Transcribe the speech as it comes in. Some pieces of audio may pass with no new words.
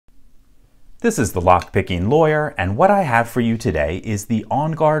This is the Lockpicking Lawyer, and what I have for you today is the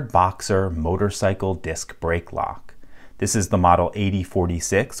OnGuard Boxer motorcycle disc brake lock. This is the model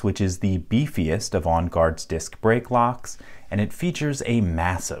 8046, which is the beefiest of OnGuard's disc brake locks, and it features a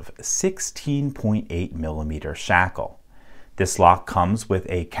massive 16.8 millimeter shackle. This lock comes with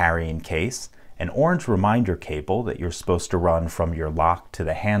a carrying case, an orange reminder cable that you're supposed to run from your lock to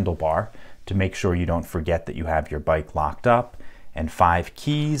the handlebar to make sure you don't forget that you have your bike locked up, and 5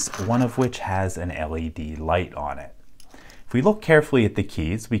 keys, one of which has an LED light on it. If we look carefully at the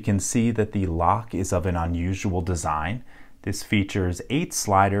keys, we can see that the lock is of an unusual design. This features 8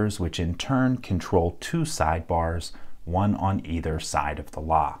 sliders, which in turn control 2 sidebars, one on either side of the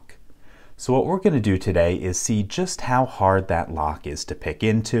lock. So what we're going to do today is see just how hard that lock is to pick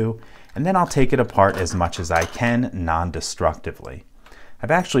into, and then I'll take it apart as much as I can non-destructively. I've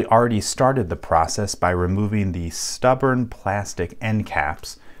actually already started the process by removing the stubborn plastic end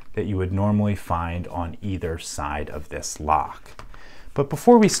caps that you would normally find on either side of this lock. But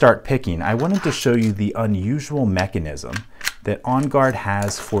before we start picking, I wanted to show you the unusual mechanism that OnGuard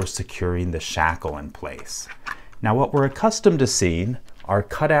has for securing the shackle in place. Now, what we're accustomed to seeing are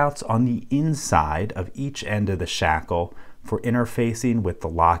cutouts on the inside of each end of the shackle for interfacing with the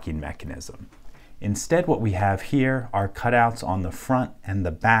locking mechanism. Instead, what we have here are cutouts on the front and the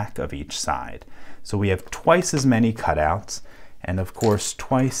back of each side. So we have twice as many cutouts and of course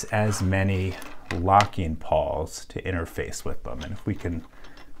twice as many locking pawls to interface with them. And if we can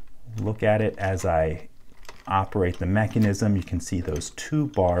look at it as I operate the mechanism, you can see those 2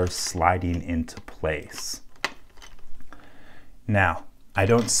 bars sliding into place. Now, I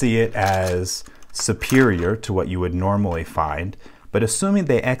don't see it as superior to what you would normally find, but assuming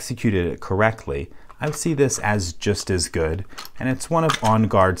they executed it correctly, I would see this as just as good, and it's one of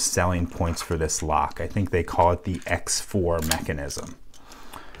OnGuard's selling points for this lock. I think they call it the X4 mechanism.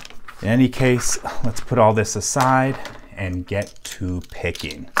 In any case, let's put all this aside and get to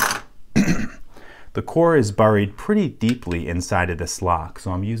picking. The core is buried pretty deeply inside of this lock,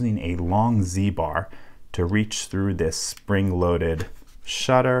 so I'm using a long Z-bar to reach through this spring-loaded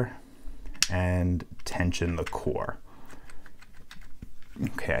shutter and tension the core.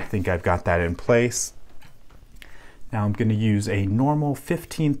 Okay, I think I've got that in place. Now I'm going to use a normal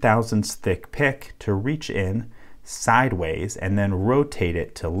 15 thousandths thick pick to reach in sideways and then rotate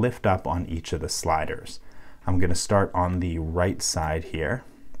it to lift up on each of the sliders. I'm going to start on the right side here.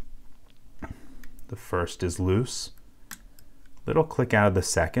 The first is loose. Little click out of the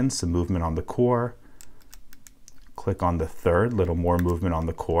second, some movement on the core. Click on the third, little more movement on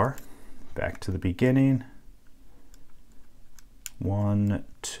the core. Back to the beginning. 1,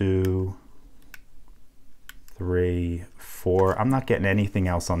 2, 3, 4. I'm not getting anything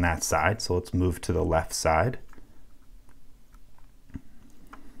else on that side, so let's move to the left side.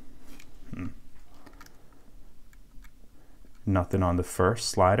 Nothing on the first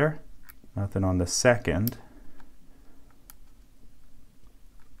slider, nothing on the second,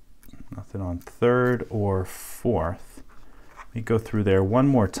 nothing on third or fourth. Let me go through there one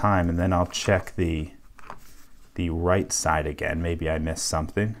more time and then I'll check the right side again. Maybe I missed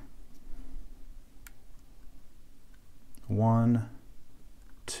something. 1,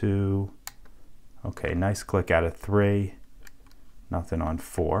 2, okay, nice click out of 3, nothing on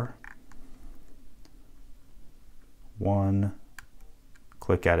 4. 1,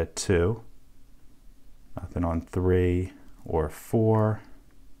 click out of 2, nothing on 3 or 4,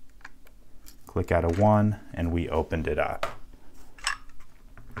 click out of 1, and we opened it up.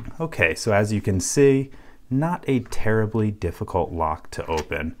 Okay, so as you can see, not a terribly difficult lock to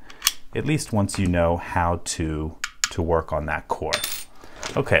open, at least once you know how to work on that core.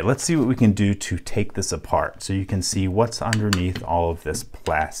 Okay, let's see what we can do to take this apart so you can see what's underneath all of this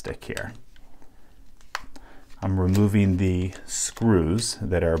plastic here. I'm removing the screws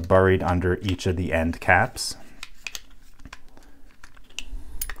that are buried under each of the end caps.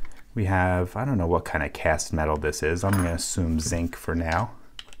 We have, I don't know what kind of cast metal this is. I'm going to assume zinc for now.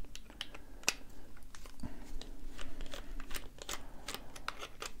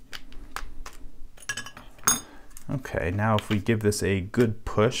 Okay, now if we give this a good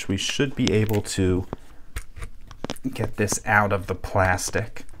push, we should be able to get this out of the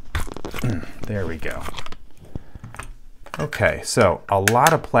plastic. There we go. Okay, so a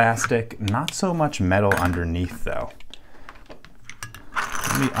lot of plastic, not so much metal underneath though.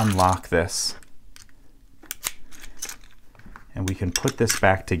 Let me unlock this and we can put this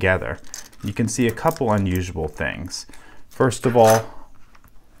back together. You can see a couple unusual things. First of all,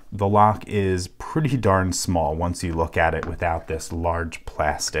 the lock is pretty darn small once you look at it without this large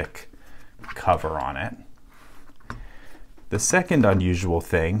plastic cover on it. The second unusual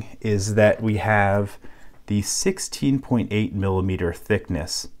thing is that we have the 16.8 millimeter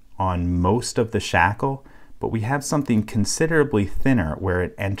thickness on most of the shackle, but we have something considerably thinner where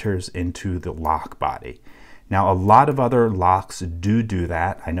it enters into the lock body. Now, a lot of other locks do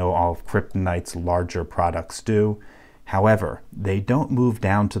that. I know all of Kryptonite's larger products do. However, they don't move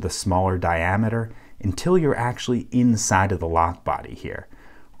down to the smaller diameter until you're actually inside of the lock body here.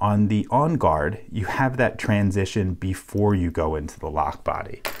 On the OnGuard, you have that transition before you go into the lock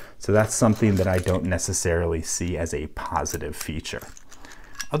body. So that's something that I don't necessarily see as a positive feature.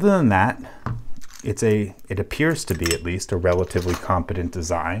 Other than that, it appears to be at least a relatively competent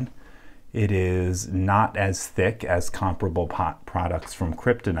design. It is not as thick as comparable products from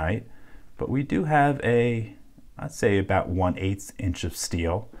Kryptonite, but we do have I'd say about 1/8 inch of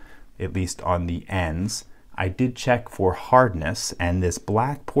steel, at least on the ends. I did check for hardness, and this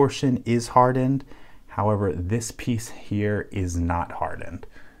black portion is hardened. However, this piece here is not hardened.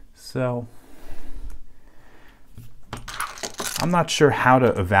 So I'm not sure how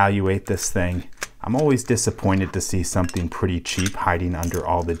to evaluate this thing. I'm always disappointed to see something pretty cheap hiding under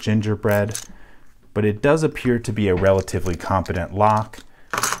all the gingerbread, but it does appear to be a relatively competent lock,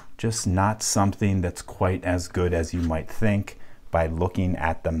 just not something that's quite as good as you might think by looking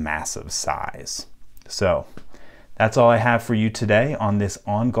at the massive size. So that's all I have for you today on this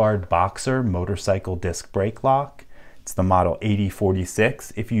OnGuard Boxer motorcycle disc brake lock. It's the model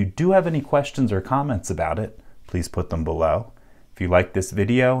 8046. If you do have any questions or comments about it, please put them below. If you like this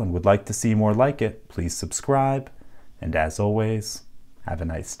video and would like to see more like it, please subscribe. And as always, have a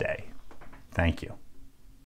nice day. Thank you.